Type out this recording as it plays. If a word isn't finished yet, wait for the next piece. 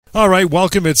All right,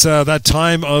 welcome. It's that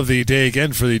time of the day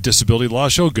again for the Disability Law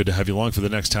Show. Good to have you along for the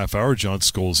next half hour. John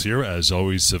Scholes here. As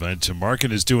always, Savannah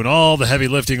Markin is doing all the heavy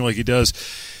lifting like he does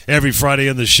every Friday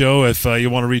on the show. If you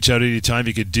want to reach out anytime,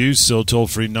 you could do so.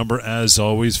 Toll-free number, as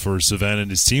always, for Savannah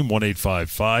and his team,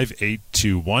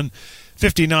 1-855-821-5900,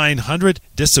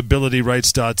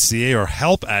 disabilityrights.ca, or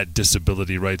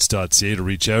help@disabilityrights.ca to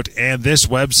reach out. And this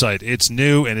website, it's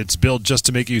new and it's built just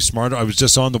to make you smarter. I was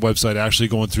just on the website actually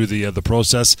going through the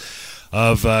process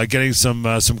of getting some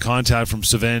contact from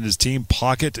Savannah and his team,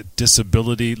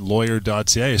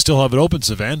 pocketdisabilitylawyer.ca. I still have it open,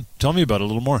 Savannah. Tell me about it a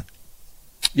little more.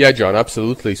 Yeah, John,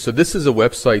 absolutely. So this is a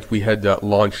website we had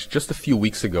launched just a few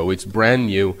weeks ago. It's brand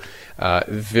new,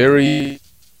 very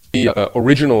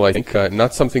original, I think,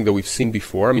 not something that we've seen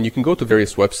before. I mean, you can go to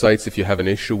various websites if you have an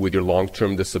issue with your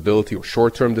long-term disability or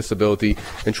short-term disability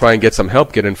and try and get some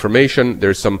help, get information.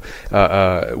 There's some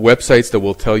websites that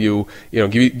will tell you,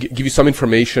 give you some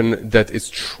information that is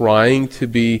trying to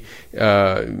be,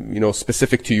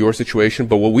 specific to your situation.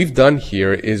 But what we've done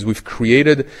here is we've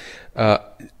created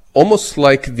almost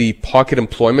like the pocket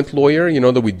employment lawyer,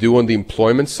 that we do on the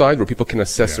employment side, where people can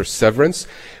assess their severance.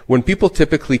 When people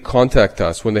typically contact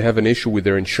us when they have an issue with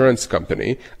their insurance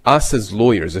company, us as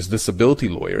lawyers, as disability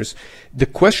lawyers, the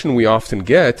question we often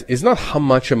get is not how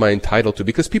much am I entitled to,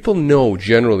 because people know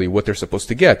generally what they're supposed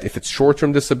to get. If it's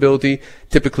short-term disability,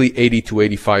 typically 80 to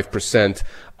 85%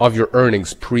 of your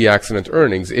earnings, pre-accident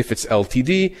earnings. If it's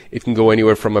LTD, it can go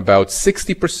anywhere from about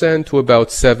 60% to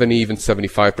about 70, even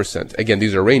 75%. Again,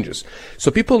 these are ranges.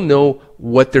 So people know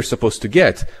what they're supposed to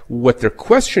get. What their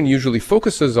question usually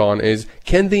focuses on is,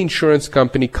 can the insurance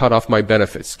company cut off my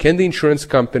benefits? Can the insurance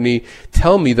company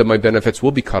tell me that my benefits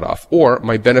will be cut off, or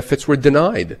my benefits were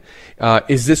denied?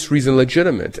 Is this reason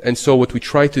legitimate? And so what we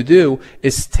try to do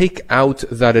is take out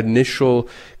that initial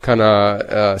kind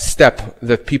of step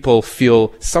that people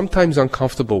feel sometimes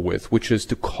uncomfortable with, which is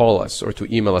to call us or to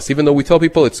email us. Even though we tell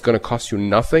people it's going to cost you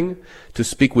nothing to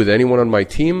speak with anyone on my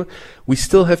team, we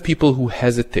still have people who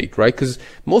hesitate, right? Because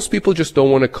most people just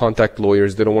don't want to contact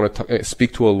lawyers. They don't want to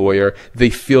speak to a lawyer. They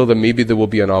feel that maybe there will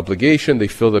be an obligation. They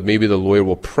feel that maybe the lawyer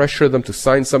will pressure them to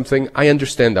sign something. I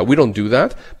understand that. We don't do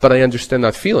that, but I understand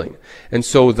that feeling. And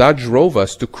so that drove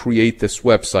us to create this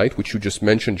website, which you just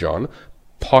mentioned, John,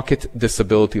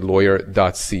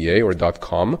 pocketdisabilitylawyer.ca or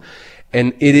 .com.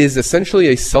 And it is essentially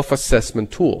a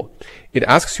self-assessment tool. It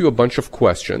asks you a bunch of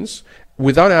questions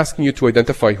without asking you to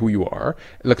identify who you are.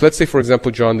 Like, let's say, for example,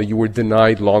 John, that you were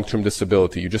denied long-term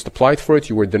disability. You just applied for it,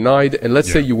 you were denied, and let's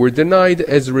say you were denied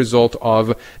as a result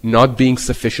of not being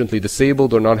sufficiently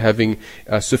disabled or not having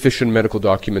sufficient medical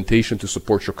documentation to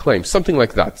support your claim. Something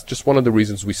like that. Just one of the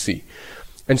reasons we see.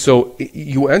 And so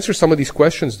you answer some of these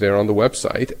questions there on the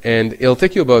website, and it'll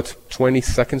take you about 20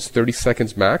 seconds, 30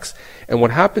 seconds max. And what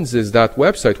happens is that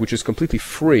website, which is completely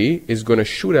free, is going to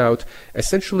shoot out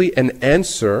essentially an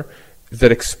answer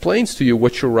that explains to you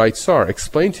what your rights are,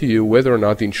 explain to you whether or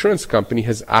not the insurance company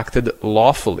has acted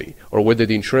lawfully, or whether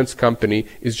the insurance company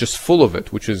is just full of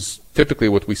it, which is typically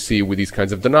what we see with these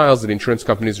kinds of denials, that insurance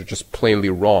companies are just plainly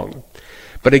wrong.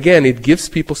 But again, it gives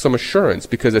people some assurance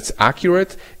because it's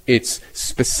accurate, it's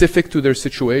specific to their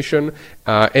situation,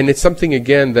 and it's something,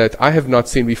 again, that I have not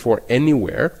seen before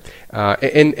anywhere.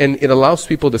 And it allows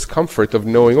people this comfort of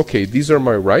knowing, okay, these are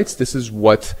my rights, this is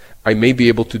what I may be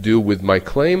able to do with my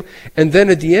claim. And then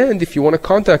at the end, if you want to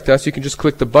contact us, you can just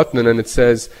click the button and it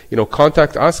says,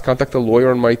 contact us, contact a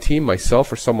lawyer on my team,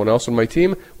 myself or someone else on my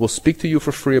team. We'll speak to you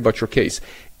for free about your case.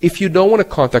 If you don't want to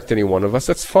contact any one of us,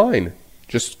 that's fine.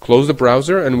 Just close the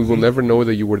browser and we will never know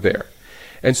that you were there.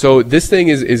 And so this thing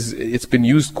it's been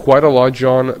used quite a lot,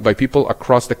 John, by people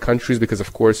across the countries because,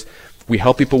 of course, we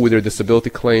help people with their disability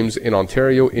claims in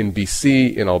Ontario, in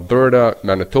BC, in Alberta,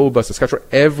 Manitoba, Saskatchewan,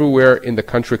 everywhere in the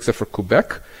country except for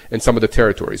Quebec and some of the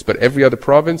territories. But every other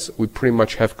province, we pretty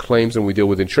much have claims and we deal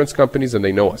with insurance companies and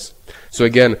they know us. So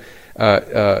again,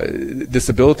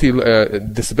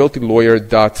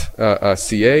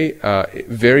 disabilitylawyer.ca,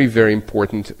 very, very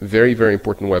important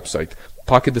website.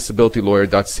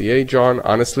 Pocketdisabilitylawyer.ca, John,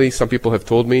 honestly, some people have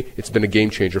told me it's been a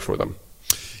game changer for them.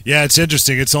 Yeah, it's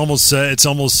interesting. It's almost the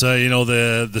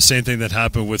same thing that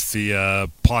happened with the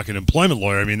pocket employment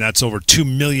lawyer. I mean, that's over 2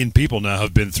 million people now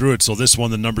have been through it. So this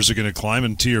one, the numbers are going to climb.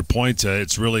 And to your point,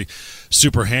 it's really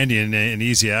super handy and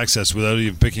easy access without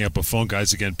even picking up a phone,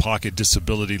 guys. Again,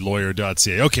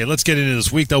 pocketdisabilitylawyer.ca. Okay, let's get into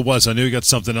this week. That was. I knew you got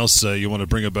something else you want to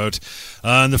bring about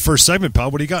in the first segment, pal.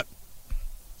 What do you got?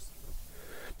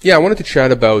 Yeah, I wanted to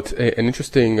chat about an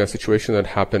interesting situation that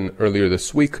happened earlier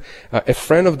this week. A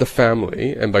friend of the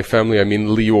family, and by family I mean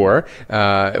Lior,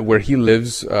 where he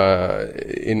lives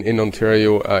in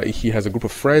Ontario, he has a group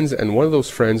of friends, and one of those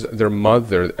friends, their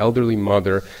mother, the elderly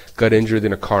mother, got injured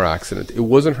in a car accident. It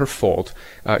wasn't her fault.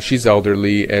 She's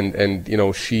elderly,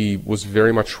 and she was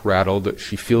very much rattled.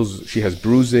 She feels she has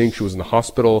bruising. She was in the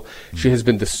hospital. She has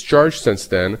been discharged since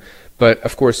then. But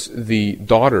of course, the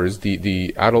daughters,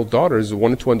 the adult daughters,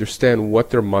 wanted to understand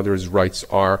what their mother's rights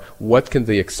are, what can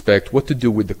they expect, what to do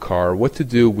with the car, what to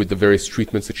do with the various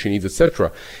treatments that she needs,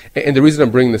 etc. And the reason I'm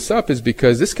bringing this up is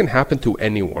because this can happen to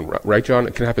anyone, right, John?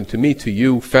 It can happen to me, to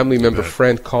you, family member,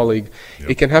 friend, colleague. Yep.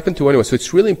 It can happen to anyone. So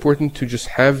it's really important to just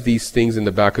have these things in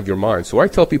the back of your mind. So I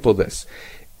tell people this.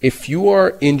 If you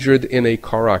are injured in a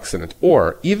car accident,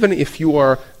 or even if you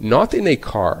are not in a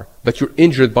car, but you're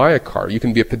injured by a car, you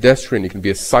can be a pedestrian, you can be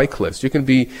a cyclist, you can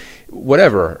be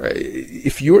whatever.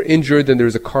 If you're injured and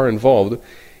there's a car involved,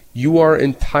 you are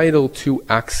entitled to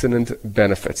accident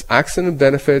benefits. Accident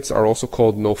benefits are also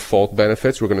called no-fault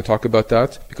benefits. We're going to talk about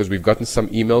that because we've gotten some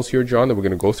emails here, John, that we're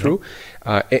going to go through.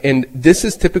 And this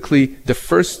is typically the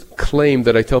first claim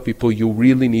that I tell people you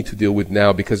really need to deal with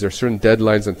now, because there are certain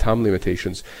deadlines and time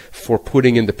limitations for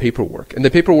putting in the paperwork. And the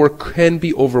paperwork can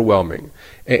be overwhelming.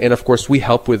 And of course, we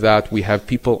help with that. We have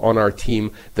people on our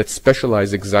team that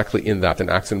specialize exactly in that, in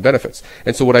accident benefits.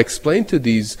 And so what I explained to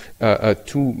these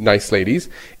two nice ladies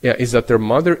is that their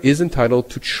mother is entitled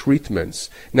to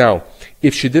treatments. Now,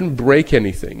 if she didn't break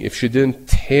anything, if she didn't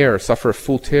suffer a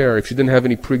full tear, if she didn't have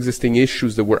any pre-existing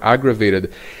issues that were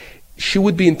aggravated, she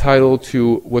would be entitled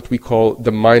to what we call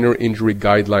the minor injury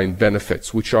guideline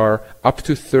benefits, which are up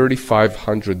to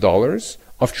 $3,500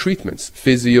 of treatments,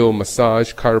 physio,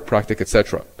 massage, chiropractic,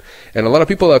 etc. And a lot of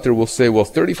people out there will say, well,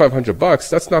 $3,500,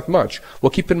 that's not much. Well,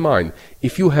 keep in mind,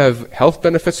 if you have health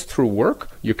benefits through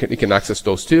work, you can access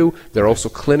those too. There are also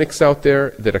clinics out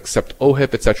there that accept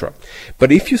OHIP, etc.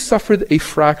 But if you suffered a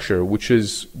fracture, which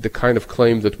is the kind of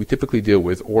claim that we typically deal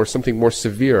with, or something more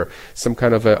severe, some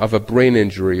kind of a brain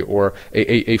injury, or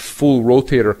a full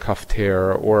rotator cuff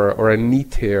tear, or a knee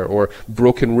tear, or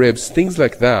broken ribs, things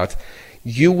like that,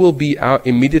 you will be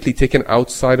immediately taken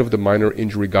outside of the minor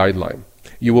injury guideline.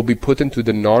 You will be put into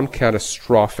the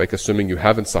non-catastrophic, assuming you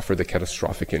haven't suffered a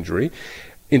catastrophic injury,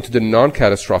 into the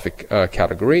non-catastrophic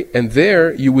category, and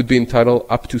there you would be entitled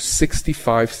up to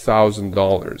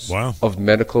 $65,000 of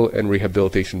medical and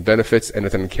rehabilitation benefits and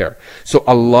attendant care. So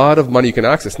a lot of money you can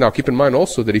access. Now, keep in mind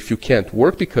also that if you can't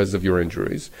work because of your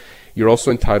injuries, you're also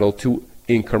entitled to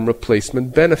income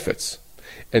replacement benefits.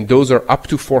 And those are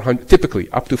typically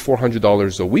up to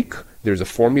 $400 a week. There's a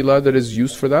formula that is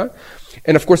used for that.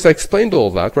 And of course, I explained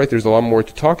all that, right? There's a lot more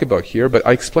to talk about here, but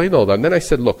I explained all that. And then I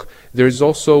said, look, there's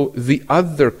also the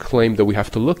other claim that we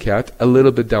have to look at a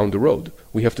little bit down the road.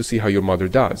 We have to see how your mother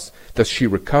does. Does she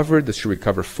recover? Does she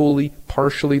recover fully,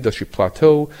 partially? Does she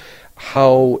plateau?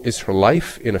 How is her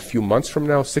life in a few months from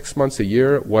now, 6 months, a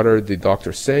year? What are the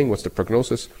doctors saying? What's the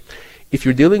prognosis? If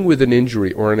you're dealing with an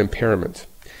injury or an impairment,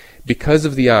 because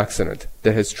of the accident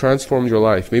that has transformed your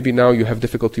life, maybe now you have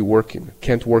difficulty working,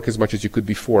 can't work as much as you could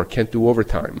before, can't do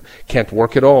overtime, can't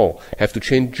work at all, have to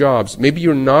change jobs. Maybe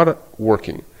you're not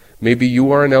working. Maybe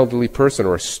you are an elderly person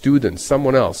or a student,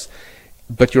 someone else,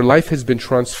 but your life has been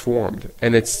transformed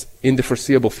and it's in the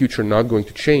foreseeable future not going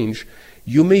to change.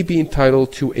 You may be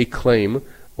entitled to a claim,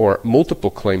 or multiple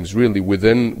claims really,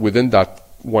 within that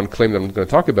one claim that I'm going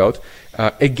to talk about,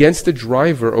 against the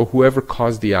driver or whoever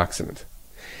caused the accident.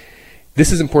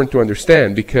 This is important to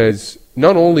understand, because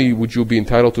not only would you be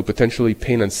entitled to potentially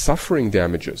pain and suffering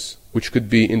damages, which could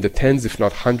be in the tens if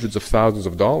not hundreds of thousands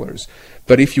of dollars,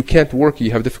 but if you can't work,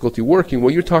 you have difficulty working,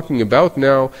 well, you're talking about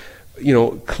now,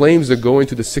 claims that go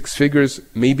into the 6 figures,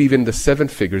 maybe even the 7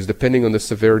 figures, depending on the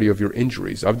severity of your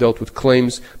injuries. I've dealt with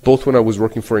claims both when I was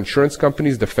working for insurance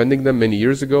companies, defending them many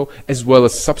years ago, as well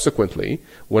as subsequently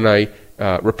when I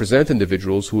represent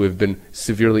individuals who have been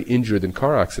severely injured in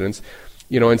car accidents.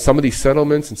 And some of these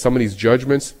settlements and some of these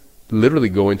judgments literally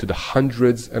go into the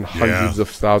hundreds and hundreds of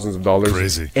thousands of dollars.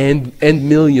 Crazy. and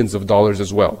millions of dollars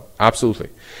as well. Absolutely.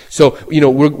 So,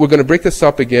 we're going to break this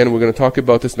up again. We're going to talk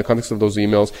about this in the context of those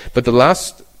emails. But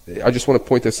I just want to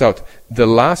point this out. The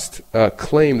last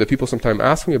claim that people sometimes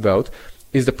ask me about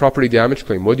is the property damage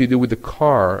claim. What do you do with the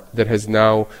car that has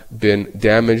now been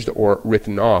damaged or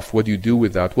written off? What do you do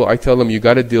with that? Well, I tell them you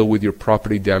got to deal with your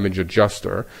property damage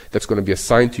adjuster that's going to be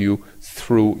assigned to you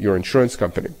through your insurance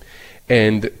company.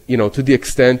 And, to the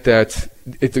extent that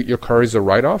your car is a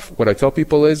write-off, what I tell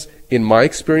people is, in my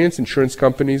experience, insurance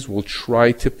companies will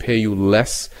try to pay you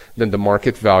less than the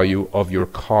market value of your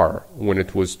car when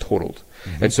it was totaled.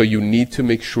 And so you need to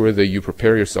make sure that you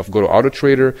prepare yourself. Go to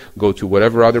AutoTrader, go to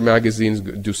whatever other magazines,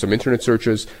 do some internet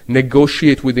searches,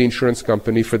 negotiate with the insurance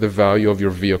company for the value of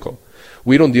your vehicle.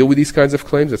 We don't deal with these kinds of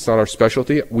claims. That's not our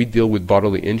specialty. We deal with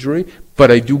bodily injury. But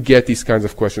I do get these kinds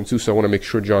of questions too, so I want to make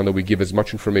sure, John, that we give as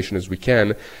much information as we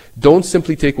can. Don't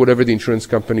simply take whatever the insurance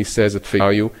company says at face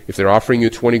value. If they're offering you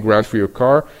 20 grand for your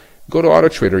car, go to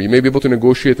AutoTrader. You may be able to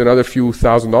negotiate another few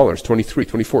 $1,000, $23,000,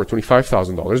 $24,000,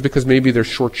 $25,000, because maybe they're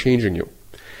shortchanging you.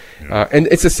 And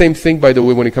it's the same thing, by the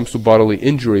way, when it comes to bodily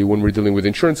injury. When we're dealing with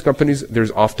insurance companies, there's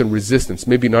often resistance.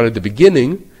 Maybe not at the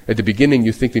beginning. At the beginning,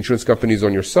 you think the insurance company is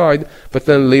on your side, but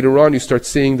then later on, you start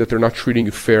seeing that they're not treating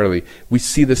you fairly. We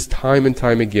see this time and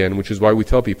time again, which is why we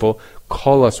tell people,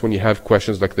 call us when you have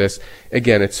questions like this.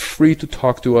 Again, it's free to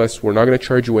talk to us. We're not going to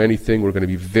charge you anything. We're going to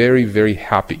be very, very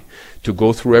happy to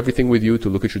go through everything with you, to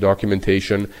look at your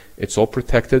documentation. It's all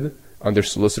protected under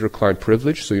solicitor-client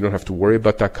privilege, so you don't have to worry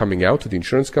about that coming out to the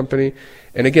insurance company.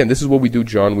 And again, this is what we do,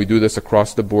 John. We do this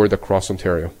across the board, across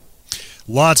Ontario.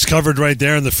 Lots covered right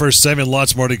there in the first segment.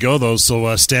 Lots more to go, though,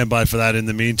 so stand by for that. In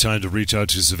the meantime, to reach out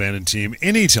to Savannah and team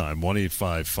anytime,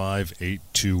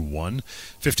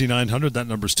 1-855-821-5900. That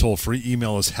number's toll-free.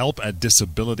 Email us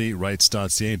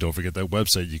help@disabilityrights.ca. And don't forget that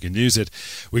website. You can use it.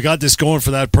 We got this going for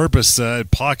that purpose.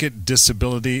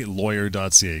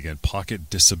 PocketDisabilityLawyer.ca. Again,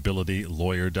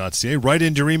 PocketDisabilityLawyer.ca. Write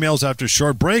into your emails after a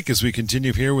short break as we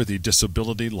continue here with the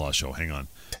Disability Law Show. Hang on.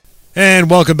 And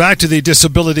welcome back to the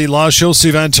Disability Law Show.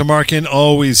 Sivan Tamarkin,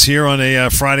 always here on a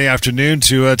Friday afternoon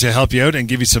to help you out and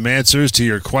give you some answers to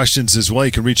your questions as well.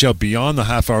 You can reach out beyond the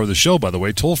half hour of the show, by the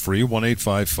way, toll free,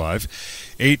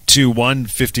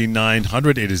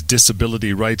 1-855-821-5900. It is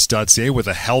disabilityrights.ca with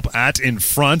a help at in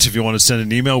front if you want to send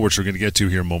an email, which we're going to get to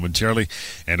here momentarily,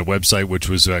 and a website which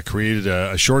was created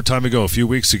a short time ago, a few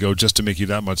weeks ago, just to make you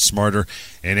that much smarter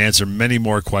and answer many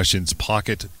more questions,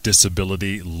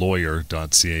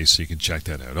 PocketDisabilityLawyer.ca. So you can check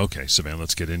that out. Okay, Savannah,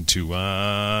 let's get into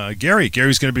Gary.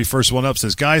 Gary's going to be first one up.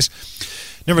 Says, guys,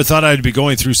 never thought I'd be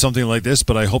going through something like this,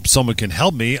 but I hope someone can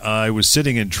help me. I was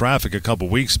sitting in traffic a couple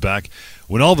weeks back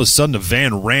when all of a sudden a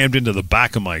van rammed into the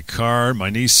back of my car. My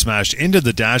knee smashed into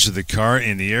the dash of the car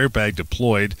and the airbag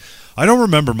deployed. I don't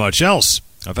remember much else.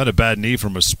 I've had a bad knee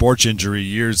from a sports injury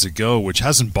years ago, which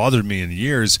hasn't bothered me in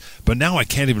years, but now I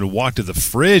can't even walk to the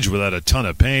fridge without a ton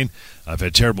of pain. I've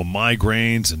had terrible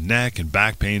migraines and neck and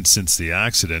back pain since the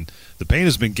accident. The pain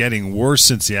has been getting worse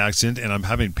since the accident, and I'm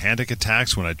having panic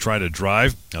attacks when I try to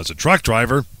drive. As a truck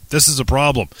driver, this is a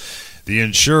problem. The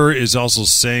insurer is also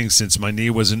saying since my knee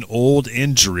was an old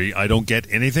injury, I don't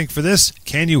get anything for this.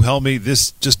 Can you help me?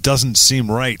 This just doesn't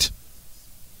seem right.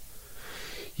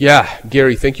 Yeah,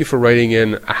 Gary, thank you for writing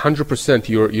in. 100%,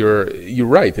 you're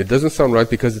right. It doesn't sound right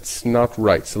because it's not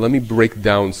right. So let me break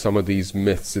down some of these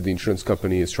myths that the insurance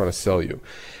company is trying to sell you.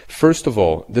 First of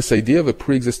all, this idea of a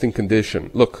pre-existing condition.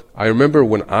 Look, I remember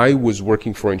when I was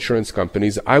working for insurance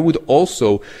companies, I would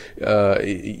also,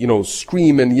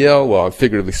 scream and yell, well,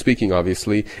 figuratively speaking,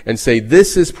 obviously, and say,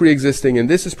 this is pre-existing and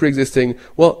this is pre-existing.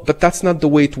 Well, but that's not the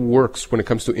way it works when it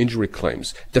comes to injury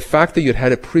claims. The fact that you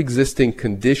had a pre-existing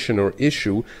condition or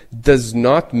issue does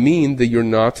not mean that you're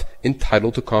not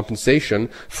entitled to compensation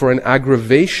for an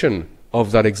aggravation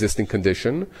of that existing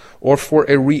condition or for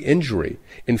a re-injury.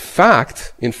 In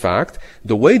fact,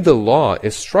 the way the law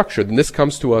is structured, and this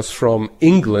comes to us from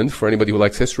England, for anybody who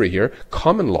likes history here,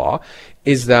 common law,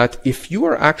 is that if you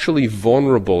are actually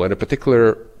vulnerable at a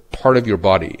particular part of your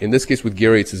body, in this case with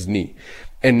Gary, it's his knee,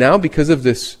 and now because of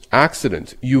this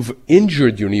accident, you've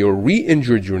injured your knee or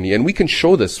re-injured your knee, and we can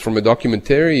show this from a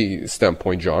documentary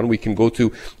standpoint, John. We can go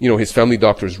to, his family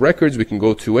doctor's records. We can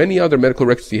go to any other medical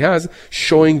records he has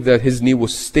showing that his knee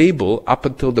was stable up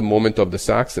until the moment of this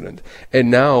accident.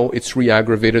 And now it's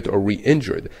re-aggravated or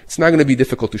re-injured. It's not going to be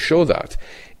difficult to show that.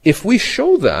 If we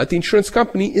show that, the insurance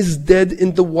company is dead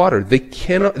in the water. They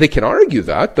can argue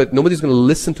that, but nobody's going to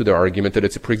listen to their argument that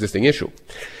it's a pre-existing issue.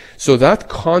 So that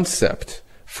concept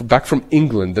back from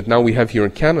England that now we have here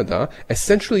in Canada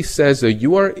essentially says that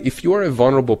if you are a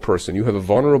vulnerable person, you have a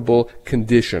vulnerable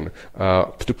condition,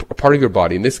 to a part of your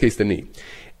body, in this case the knee,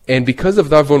 and because of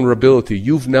that vulnerability,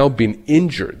 you've now been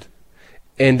injured.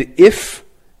 And if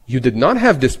you did not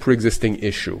have this pre-existing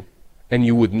issue, and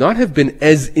you would not have been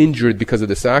as injured because of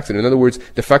this accident, in other words,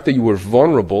 the fact that you were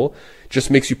vulnerable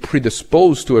just makes you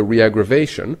predisposed to a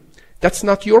re-aggravation. That's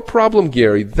not your problem,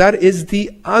 Gary. That is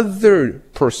the other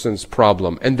person's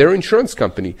problem and their insurance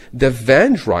company. The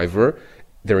van driver,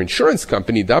 their insurance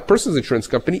company, that person's insurance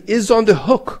company is on the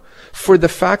hook for the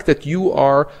fact that you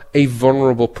are a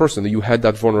vulnerable person, that you had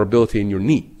that vulnerability in your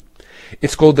knee.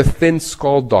 It's called the thin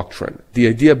skull doctrine. The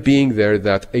idea being there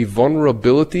that a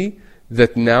vulnerability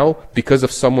that now, because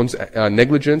of someone's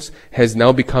negligence, has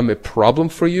now become a problem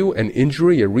for you, an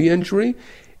injury, a re-injury,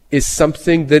 is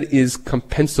something that is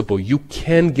compensable. You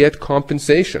can get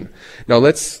compensation. Now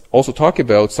let's also talk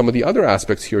about some of the other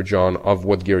aspects here, John, of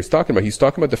what Gary's talking about. He's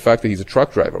talking about the fact that he's a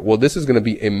truck driver. Well, this is going to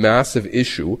be a massive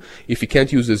issue if he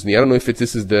can't use his knee. I don't know if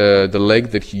this is the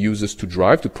leg that he uses to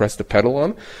drive, to press the pedal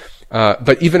on.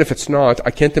 But even if it's not,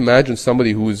 I can't imagine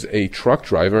somebody who's a truck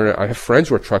driver. I have friends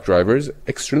who are truck drivers.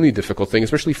 Extremely difficult thing,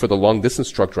 especially for the long distance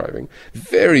truck driving.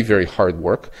 Very, very hard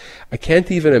work. I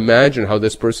can't even imagine how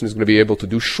this person is going to be able to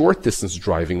do short distance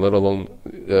driving, let alone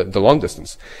the long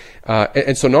distance.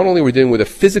 And so not only are we dealing with a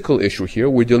physical issue here,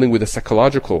 we're dealing with a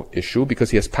psychological issue because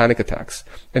he has panic attacks.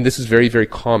 And this is very, very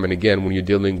common, again, when you're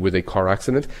dealing with a car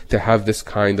accident, to have this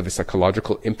kind of a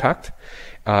psychological impact.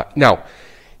 Now,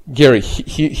 Gary,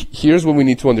 here's what we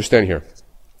need to understand here.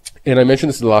 And I mentioned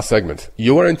this in the last segment.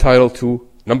 You are entitled to,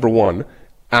 number one,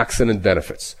 accident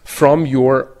benefits from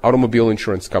your automobile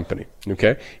insurance company.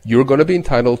 Okay? You're going to be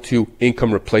entitled to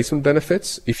income replacement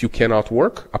benefits if you cannot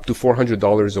work, up to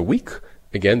 $400 a week.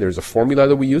 Again, there's a formula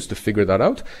that we use to figure that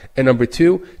out. And number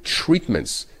two,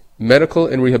 treatments. Medical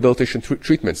and rehabilitation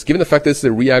treatments. Given the fact that this is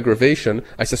a re-aggravation,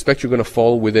 I suspect you're going to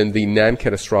fall within the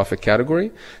non-catastrophic category.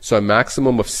 So a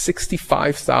maximum of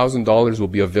 $65,000 will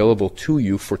be available to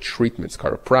you for treatments,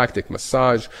 chiropractic,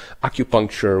 massage,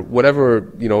 acupuncture,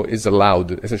 whatever, is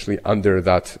allowed essentially under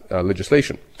that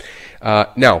legislation.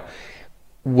 Now,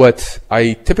 what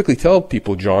I typically tell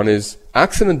people, John, is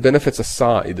accident benefits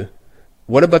aside,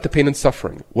 what about the pain and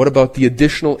suffering? What about the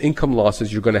additional income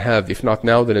losses you're going to have, if not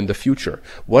now, then in the future?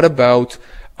 What about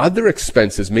other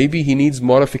expenses? Maybe he needs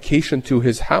modification to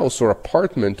his house or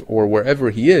apartment or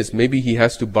wherever he is. Maybe he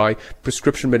has to buy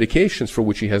prescription medications for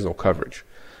which he has no coverage.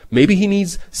 Maybe he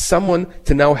needs someone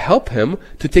to now help him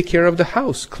to take care of the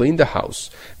house, clean the house.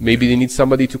 Maybe they need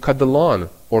somebody to cut the lawn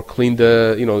or clean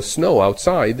the, snow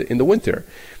outside in the winter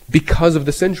because of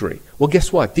this injury. Well,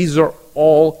 guess what? These are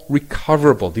all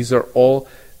recoverable. These are all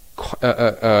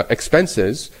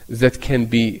expenses that can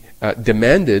be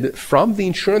demanded from the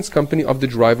insurance company of the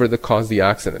driver that caused the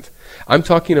accident. I'm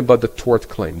talking about the tort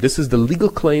claim. This is the legal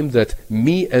claim that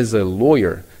me as a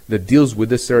lawyer that deals with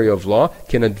this area of law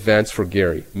can advance for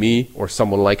Gary, me or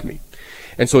someone like me.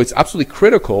 And so it's absolutely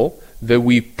critical that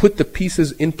we put the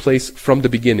pieces in place from the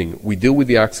beginning. We deal with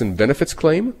the accident benefits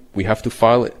claim. We have to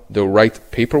file the right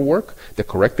paperwork, the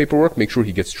correct paperwork, make sure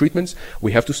he gets treatments.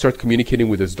 We have to start communicating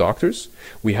with his doctors.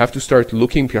 We have to start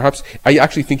looking, perhaps, I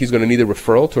actually think he's going to need a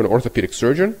referral to an orthopedic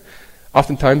surgeon.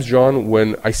 Oftentimes, John,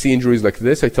 when I see injuries like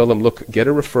this, I tell them, look, get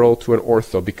a referral to an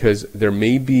ortho because there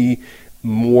may be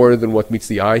more than what meets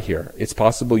the eye here. It's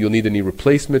possible you'll need a knee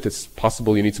replacement. It's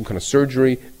possible you need some kind of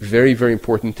surgery. Very, very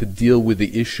important to deal with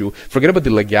the issue. Forget about the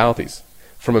legalities.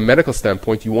 From a medical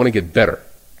standpoint, you want to get better.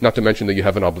 Not to mention that you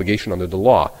have an obligation under the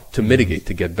law to mitigate,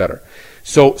 to get better.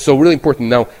 So really important.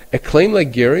 Now, a claim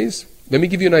like Gary's, let me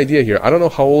give you an idea here. I don't know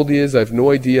how old he is. I have no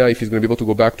idea if he's going to be able to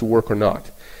go back to work or not.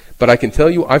 But I can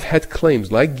tell you I've had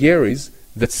claims like Gary's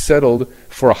that settled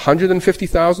for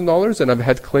 $150,000, and I've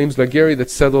had claims like Gary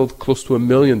that settled close to $1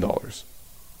 million.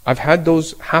 I've had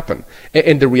those happen.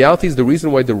 And the reality is the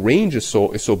reason why the range is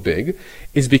so big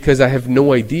is because I have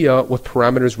no idea what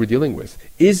parameters we're dealing with.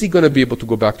 Is he going to be able to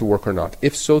go back to work or not?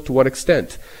 If so, to what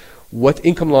extent? What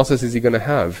income losses is he going to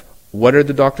have? What are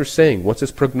the doctors saying? What's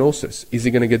his prognosis? Is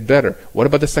he going to get better? What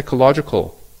about the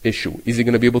psychological issue? Is he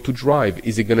going to be able to drive?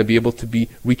 Is he going to be able to be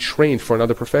retrained for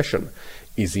another profession?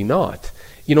 Is he not?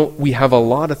 We have a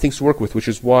lot of things to work with, which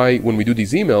is why when we do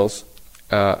these emails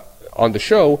on the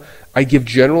show, I give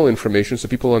general information so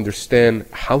people understand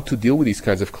how to deal with these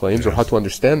kinds of claims or how to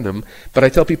understand them. But I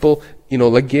tell people,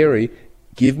 like Gary,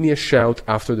 give me a shout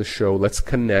after the show. Let's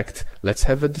connect. Let's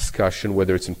have a discussion,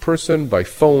 whether it's in person, by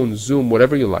phone, Zoom,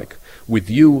 whatever you like, with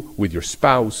you, with your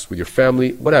spouse, with your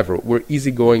family, whatever. We're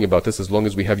easygoing about this as long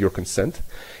as we have your consent,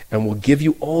 and we'll give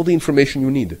you all the information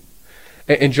you need.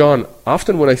 And John,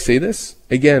 often when I say this,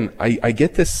 again, I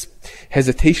get this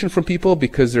hesitation from people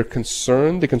because they're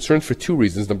concerned. They're concerned for two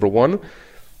reasons. Number one,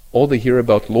 all they hear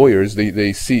about lawyers,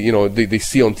 they see, they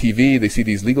see on TV, they see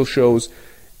these legal shows.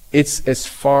 It's as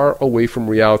far away from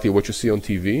reality what you see on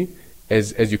TV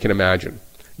as you can imagine.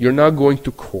 You're not going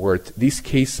to court. These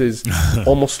cases,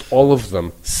 almost all of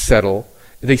them settle.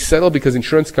 They settle because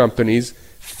insurance companies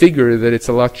figure that it's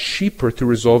a lot cheaper to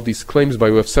resolve these claims by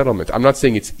way of settlement. I'm not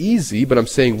saying it's easy, but I'm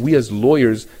saying we as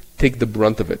lawyers take the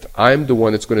brunt of it. I'm the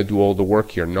one that's going to do all the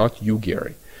work here, not you,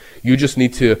 Gary. You just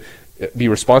need to be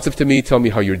responsive to me, tell me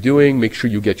how you're doing, make sure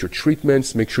you get your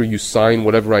treatments, make sure you sign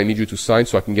whatever I need you to sign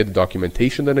so I can get the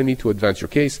documentation that I need to advance your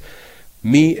case.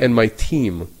 Me and my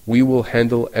team, we will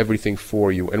handle everything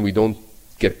for you, and we don't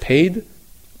get paid,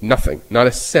 nothing, not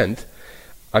a cent,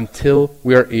 until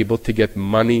we are able to get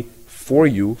money for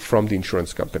you from the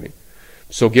insurance company.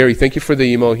 So Gary, thank you for the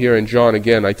email here. And John,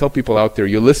 again, I tell people out there,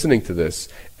 you're listening to this,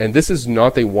 and this is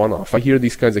not a one-off. I hear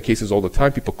these kinds of cases all the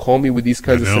time. People call me with these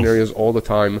kinds of scenarios all the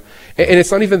time. And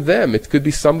it's not even them. It could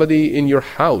be somebody in your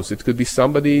house. It could be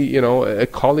somebody, a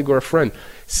colleague or a friend.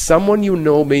 Someone you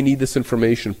know may need this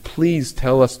information. Please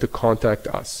tell us to contact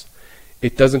us.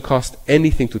 It doesn't cost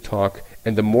anything to talk.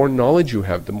 And the more knowledge you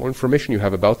have, the more information you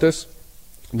have about this,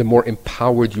 the more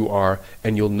empowered you are,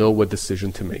 and you'll know what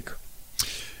decision to make.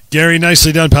 Gary,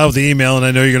 nicely done, pal, with the email, and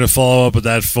I know you're going to follow up with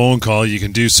that phone call. You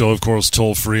can do so, of course,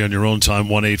 toll-free on your own time,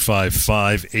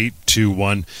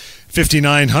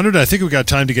 1-855-821-5900. I think we've got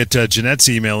time to get Jeanette's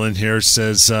email in here. It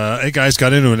says, hey, guys,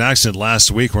 got into an accident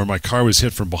last week where my car was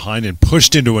hit from behind and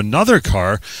pushed into another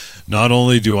car. Not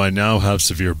only do I now have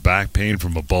severe back pain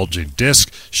from a bulging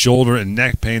disc, shoulder and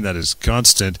neck pain that is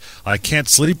constant, I can't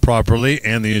sleep properly,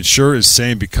 and the insurer is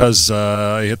saying because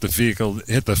I hit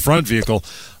the front vehicle,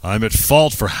 I'm at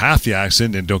fault for half the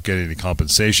accident and don't get any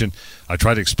compensation. I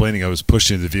tried explaining I was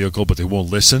pushed into the vehicle, but they won't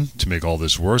listen. To make all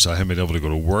this worse, I haven't been able to go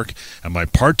to work at my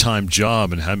part-time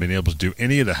job and haven't been able to do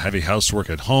any of the heavy housework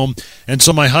at home. And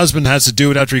so my husband has to do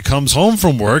it after he comes home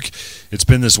from work. It's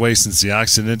been this way since the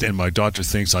accident, and my doctor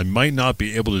thinks I might not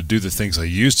be able to do the things I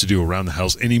used to do around the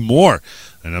house anymore.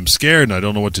 And I'm scared and I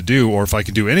don't know what to do or if I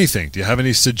can do anything. Do you have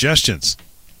any suggestions?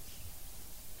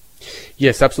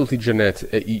 Yes, absolutely,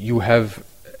 Jeanette. You have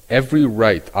every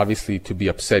right, obviously, to be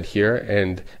upset here.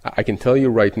 And I can tell you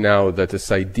right now that this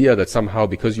idea that somehow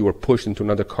because you were pushed into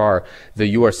another car, that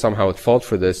you are somehow at fault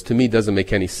for this, to me doesn't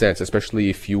make any sense, especially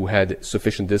if you had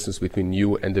sufficient distance between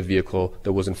you and the vehicle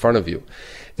that was in front of you.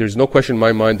 There's no question in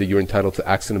my mind that you're entitled to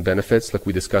accident benefits, like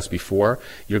we discussed before.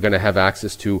 You're going to have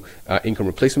access to income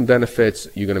replacement benefits.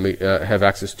 You're going to have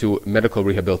access to medical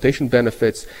rehabilitation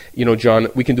benefits. John,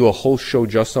 we can do a whole show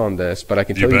just on this, but I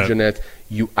can tell you, Jeanette,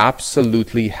 you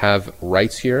absolutely have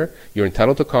rights here. You're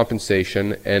entitled to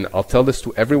compensation, and I'll tell this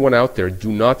to everyone out there.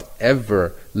 Do not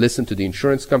ever listen to the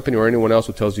insurance company or anyone else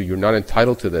who tells you you're not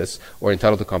entitled to this or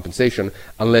entitled to compensation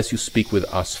unless you speak with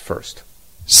us first.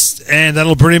 And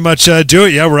that'll pretty much do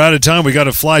it. Yeah, we're out of time. We got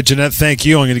to fly. Jeanette, thank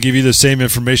you. I'm going to give you the same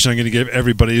information I'm going to give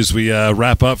everybody as we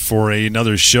wrap up for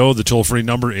another show. The toll-free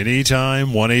number anytime,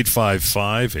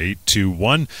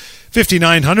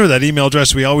 1-855-821-5900. That email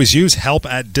address we always use,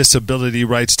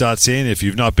 help@disabilityrights.ca. And if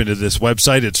you've not been to this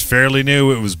website, it's fairly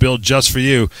new. It was built just for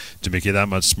you to make you that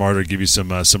much smarter, give you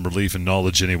some relief and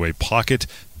knowledge anyway.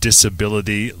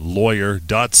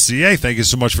 PocketDisabilityLawyer.ca. Thank you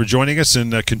so much for joining us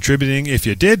and contributing if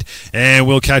you did. And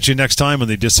we'll catch you next time on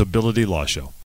the Disability Law Show.